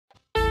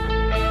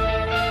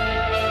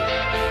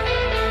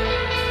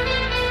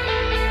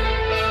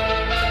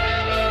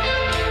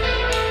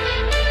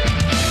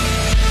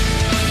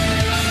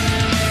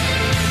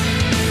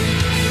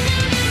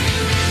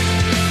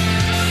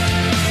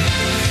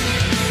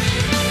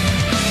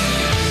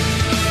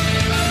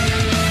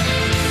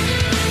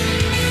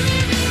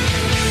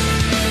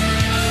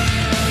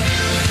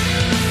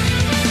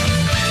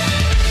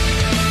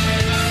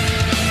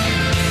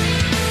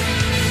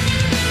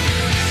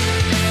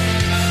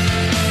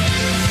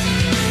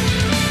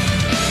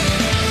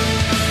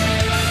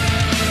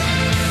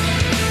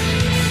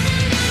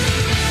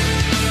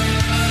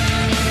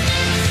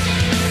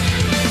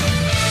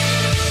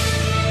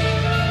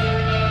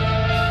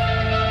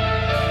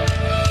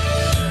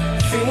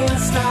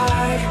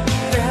like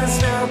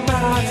there's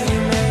nobody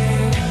me.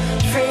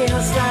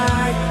 Feels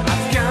like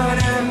I've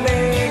gotta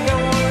make a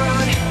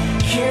run.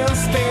 You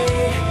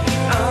speak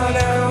all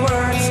the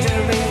words to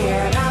me,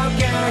 and how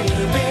can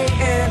you be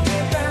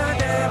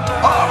independent?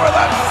 Over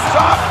the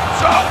top,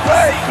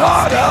 jumping,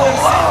 God, hello!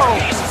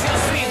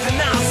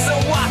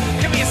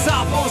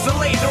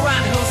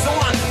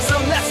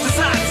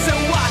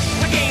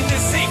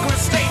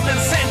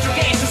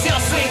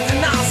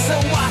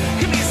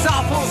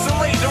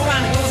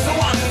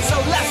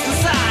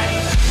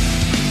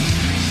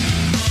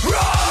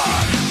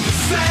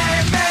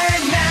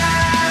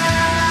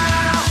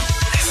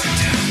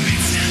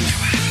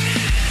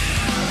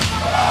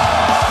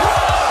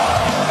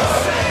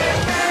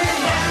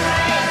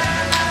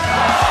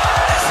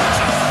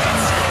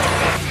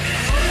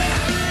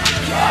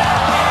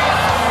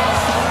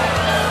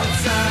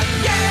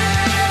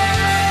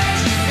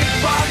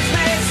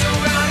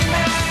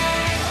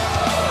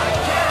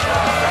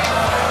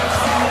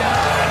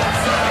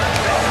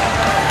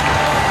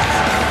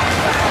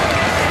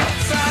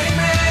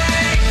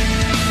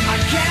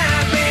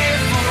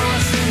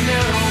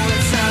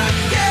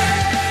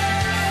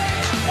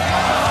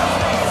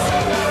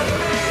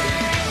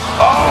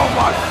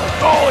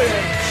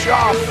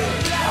 Chop.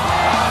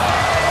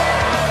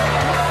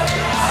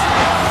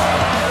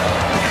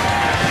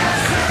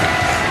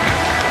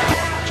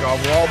 John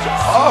Walter.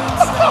 Oh.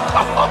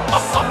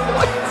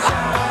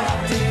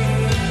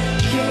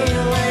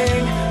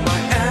 Healing my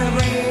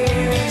every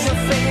inch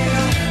of feel,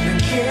 and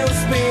you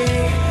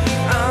speak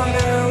all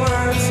the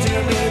words to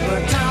me,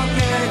 but how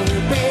can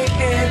you be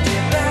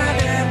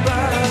independent?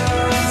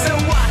 So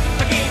what?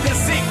 I gave you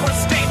secret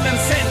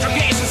statements,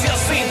 interrogations,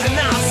 you'll see the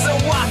now. So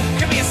what?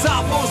 Give me a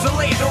soft who's the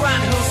leader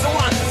and who's the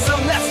one. So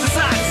let's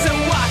decide. So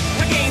what?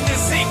 I gave you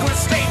secret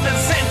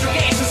statements,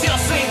 interrogations,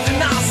 you'll see the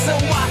now. So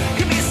what?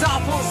 Give me a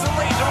soft who's the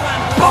leader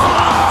and who's the one.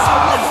 So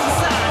let's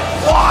decide.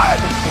 1,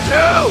 2,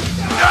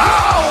 no!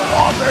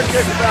 Walter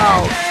kicks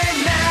out.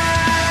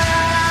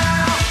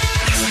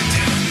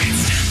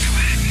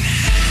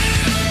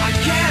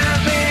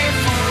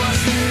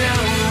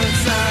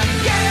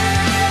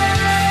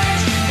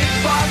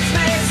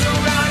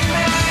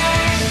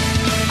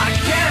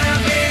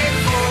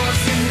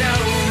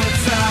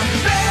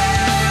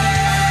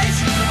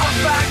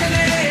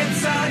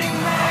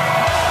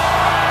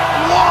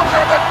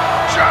 Walter, the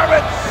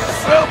German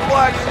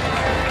suplex.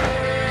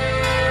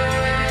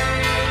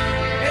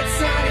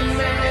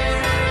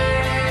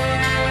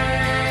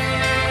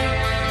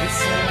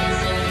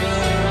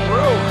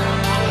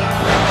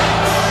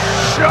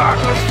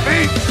 Shotgun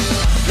feet.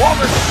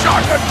 Walter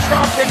shotgun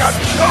dropkick on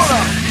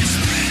Jonah.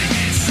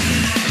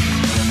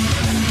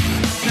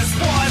 This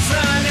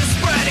poison is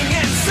spreading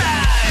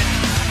inside.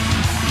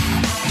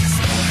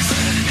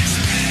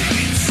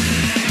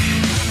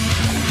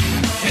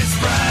 It's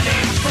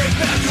spreading,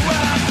 prepare to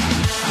run.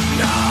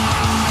 No,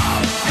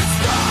 it's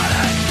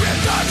spreading,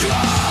 prepare to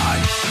run.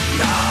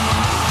 No,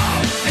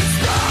 it's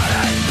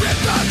spreading,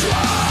 prepare to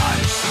run.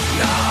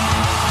 No,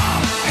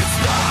 it's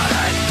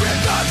spreading,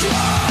 prepare to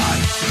run.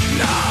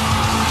 No,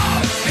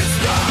 it's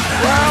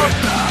spreading. Round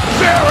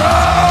 0.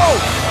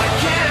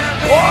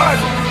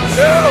 1, 2,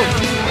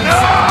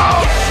 no!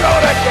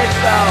 Jonah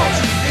kicks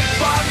out.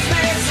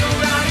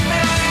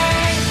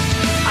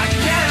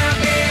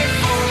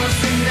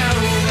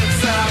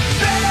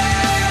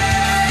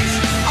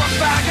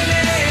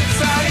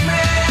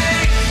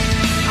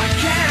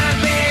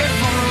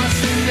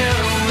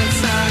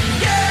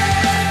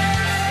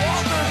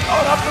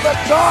 Up to the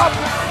top.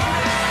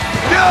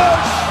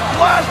 Huge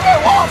splash by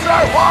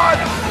Walter.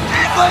 1.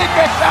 Easily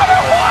kicks out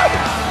at 1.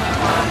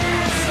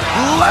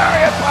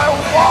 Lariat by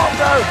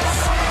Walter.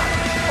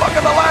 Look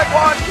at the leg.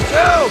 1, 2.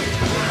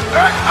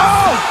 There,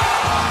 oh!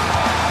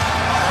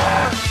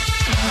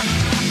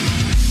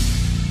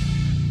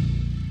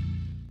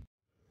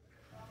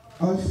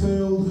 I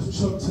failed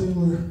Chuck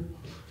Taylor.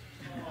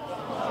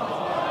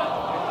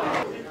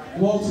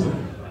 Walter,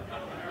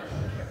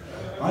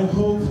 I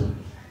hope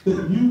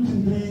that you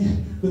can be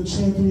the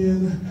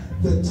champion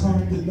that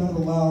time did not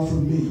allow for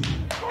me.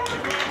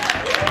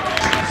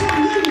 So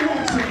you,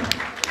 Walter,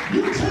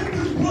 you take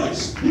this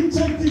place, you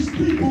take these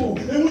people,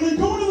 and when they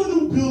go into the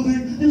new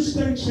building, you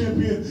stay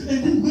champion,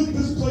 and you lift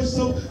this place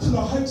up to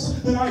the heights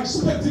that I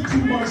expected to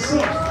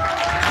myself.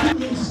 You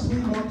may just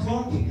clean my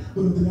clock,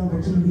 but if the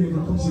opportunity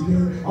ever comes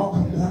again, I'll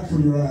come back for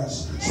your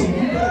ass. So you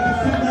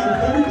better defend that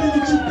with everything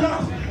that you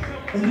got,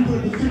 and you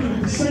better defend it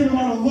with the same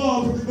amount of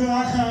love that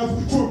I have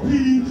for